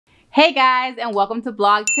Hey guys, and welcome to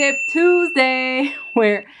Blog Tip Tuesday,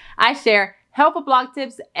 where I share helpful blog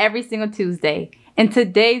tips every single Tuesday. In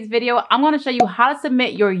today's video, I'm going to show you how to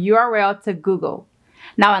submit your URL to Google.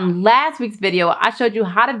 Now, in last week's video, I showed you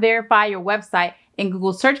how to verify your website in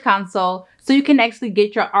Google Search Console so you can actually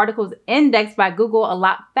get your articles indexed by Google a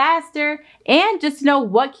lot faster and just know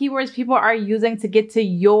what keywords people are using to get to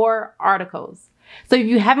your articles. So if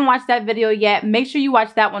you haven't watched that video yet, make sure you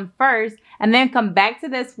watch that one first and then come back to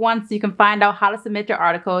this one so you can find out how to submit your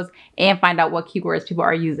articles and find out what keywords people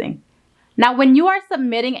are using. Now, when you are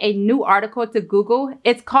submitting a new article to Google,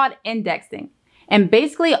 it's called indexing. And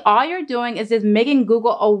basically all you're doing is just making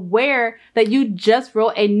Google aware that you just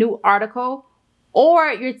wrote a new article,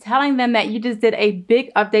 or you're telling them that you just did a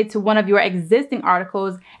big update to one of your existing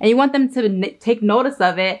articles and you want them to take notice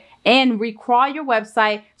of it and recrawl your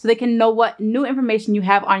website so they can know what new information you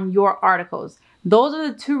have on your articles. Those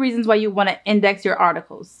are the two reasons why you want to index your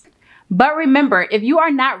articles. But remember, if you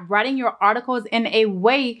are not writing your articles in a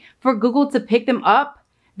way for Google to pick them up,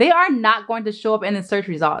 they are not going to show up in the search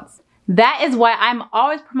results. That is why I'm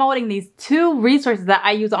always promoting these two resources that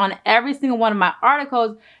I use on every single one of my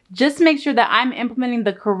articles, just to make sure that I'm implementing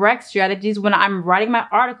the correct strategies when I'm writing my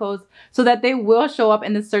articles so that they will show up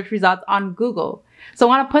in the search results on Google. So I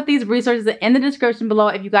want to put these resources in the description below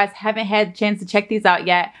if you guys haven't had a chance to check these out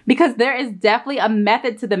yet, because there is definitely a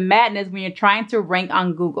method to the madness when you're trying to rank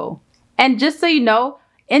on Google. And just so you know,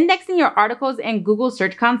 indexing your articles in Google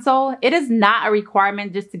Search Console, it is not a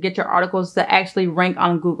requirement just to get your articles to actually rank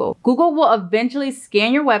on Google. Google will eventually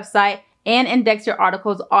scan your website and index your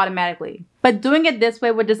articles automatically. But doing it this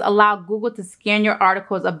way would just allow Google to scan your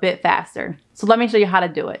articles a bit faster. So let me show you how to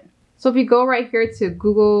do it. So if you go right here to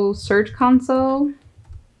Google Search Console,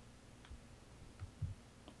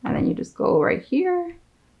 and then you just go right here,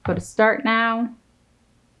 go to Start Now.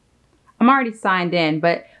 I'm already signed in,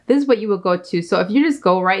 but this is what you will go to. So if you just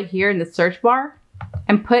go right here in the search bar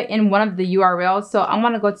and put in one of the URLs. So I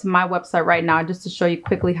want to go to my website right now just to show you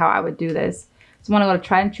quickly how I would do this. So I want to go to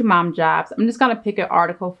Tried and True Mom Jobs. I'm just going to pick an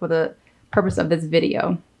article for the purpose of this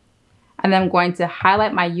video. And then I'm going to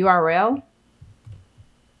highlight my URL,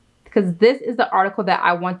 because this is the article that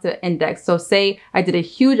I want to index. So say I did a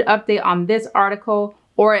huge update on this article,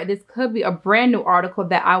 or this could be a brand new article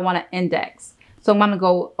that I want to index. So I'm going to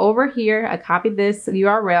go over here. I copy this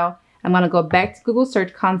URL. I'm going to go back to Google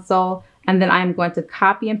Search Console, and then I'm going to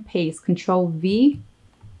copy and paste, Control V,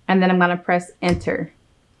 and then I'm going to press Enter.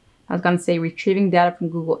 I was going to say retrieving data from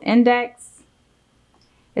Google Index.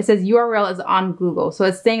 It says URL is on Google. So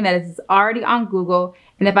it's saying that it's already on Google.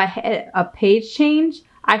 And if I hit a page change,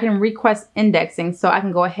 I can request indexing. So I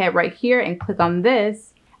can go ahead right here and click on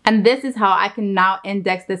this. And this is how I can now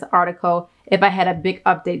index this article if I had a big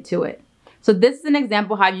update to it. So this is an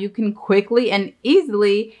example how you can quickly and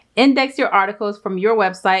easily index your articles from your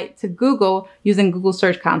website to Google using Google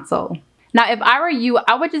Search Console. Now, if I were you,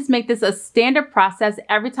 I would just make this a standard process.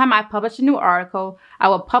 Every time I publish a new article, I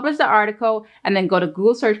will publish the article and then go to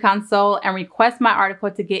Google Search Console and request my article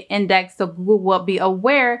to get indexed, so Google will be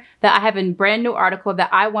aware that I have a brand new article that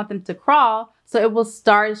I want them to crawl, so it will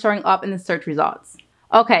start showing up in the search results.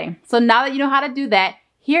 Okay, so now that you know how to do that,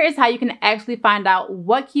 here is how you can actually find out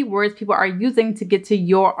what keywords people are using to get to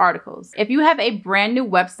your articles. If you have a brand new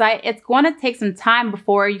website, it's going to take some time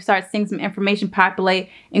before you start seeing some information populate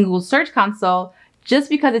in Google Search Console, just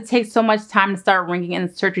because it takes so much time to start ranking in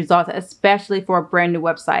the search results, especially for a brand new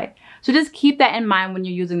website. So just keep that in mind when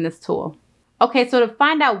you're using this tool. Okay, so to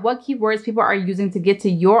find out what keywords people are using to get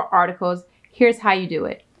to your articles, here's how you do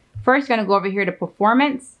it. First, you're going to go over here to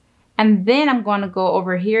Performance, and then I'm going to go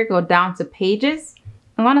over here, go down to Pages.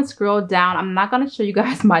 I'm going to scroll down. I'm not going to show you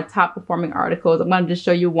guys my top performing articles. I'm going to just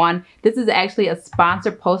show you one. This is actually a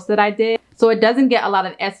sponsored post that I did. So it doesn't get a lot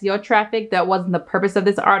of SEO traffic. That wasn't the purpose of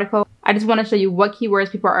this article. I just want to show you what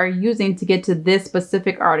keywords people are using to get to this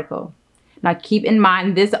specific article. Now keep in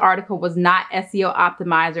mind, this article was not SEO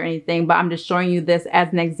optimized or anything, but I'm just showing you this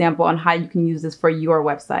as an example on how you can use this for your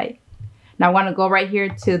website. Now I want to go right here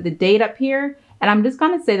to the date up here, and I'm just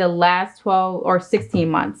going to say the last 12 or 16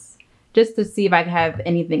 months. Just to see if I have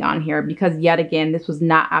anything on here, because yet again, this was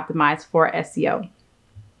not optimized for SEO.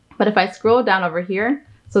 But if I scroll down over here,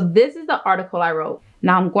 so this is the article I wrote.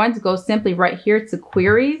 Now I'm going to go simply right here to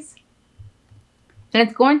Queries, and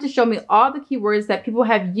it's going to show me all the keywords that people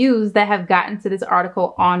have used that have gotten to this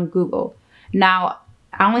article on Google. Now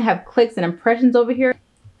I only have clicks and impressions over here,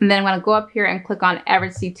 and then I'm going to go up here and click on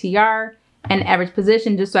average CTR and average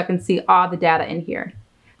position just so I can see all the data in here.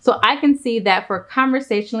 So I can see that for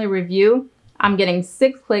conversationally review, I'm getting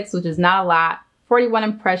 6 clicks, which is not a lot, 41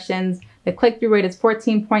 impressions. The click-through rate is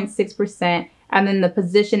 14.6%, and then the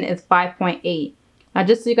position is 5.8. Now,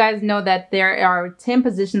 just so you guys know that there are 10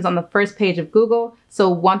 positions on the first page of Google, so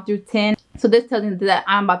 1 through 10. So this tells me that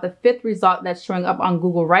I'm about the 5th result that's showing up on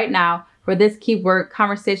Google right now for this keyword,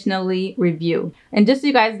 conversationally review. And just so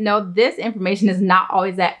you guys know, this information is not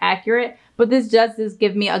always that accurate, but this does just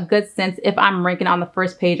give me a good sense if I'm ranking on the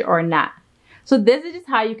first page or not. So this is just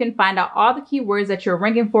how you can find out all the keywords that you're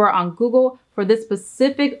ranking for on Google for this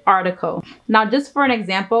specific article. Now, just for an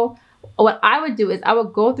example, what I would do is I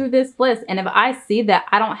would go through this list, and if I see that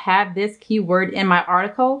I don't have this keyword in my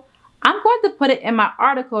article, I'm going to put it in my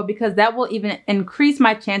article because that will even increase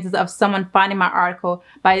my chances of someone finding my article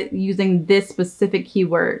by using this specific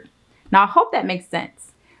keyword. Now, I hope that makes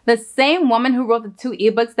sense. The same woman who wrote the 2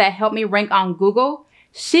 ebooks that helped me rank on Google,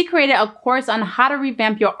 she created a course on how to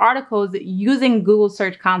revamp your articles using Google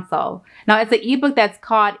Search Console. Now, it's an ebook that's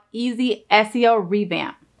called Easy SEO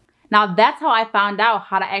Revamp. Now, that's how I found out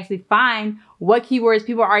how to actually find what keywords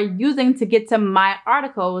people are using to get to my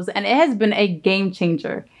articles, and it has been a game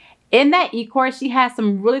changer. In that e-course, she has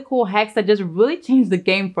some really cool hacks that just really changed the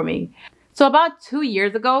game for me. So about 2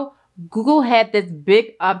 years ago, Google had this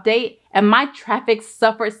big update and my traffic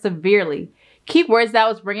suffered severely. Keywords that I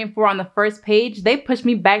was ranking for on the first page, they pushed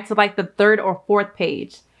me back to like the 3rd or 4th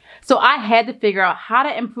page. So I had to figure out how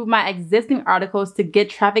to improve my existing articles to get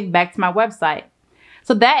traffic back to my website.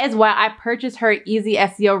 So that is why I purchased her Easy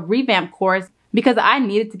SEO Revamp course, because I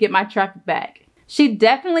needed to get my traffic back. She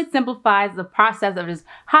definitely simplifies the process of just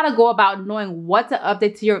how to go about knowing what to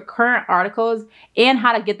update to your current articles and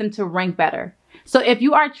how to get them to rank better. So if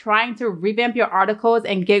you are trying to revamp your articles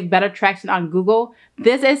and get better traction on Google,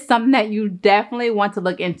 this is something that you definitely want to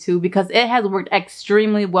look into because it has worked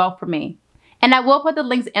extremely well for me. And I will put the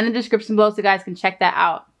links in the description below so you guys can check that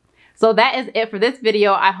out. So that is it for this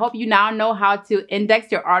video. I hope you now know how to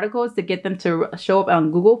index your articles to get them to show up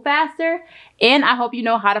on Google faster. And I hope you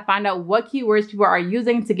know how to find out what keywords people are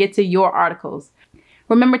using to get to your articles.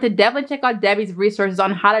 Remember to definitely check out Debbie's resources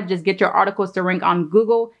on how to just get your articles to rank on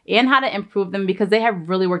Google and how to improve them because they have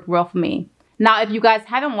really worked well for me. Now, if you guys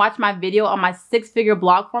haven't watched my video on my 6-figure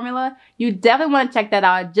blog formula, you definitely want to check that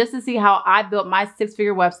out just to see how I built my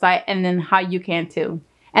 6-figure website and then how you can too.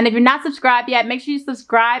 And if you're not subscribed yet, make sure you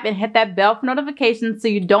subscribe and hit that bell for notifications so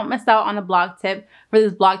you don't miss out on a blog tip for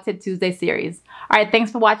this Blog Tip Tuesday series. All right,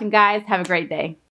 thanks for watching, guys. Have a great day.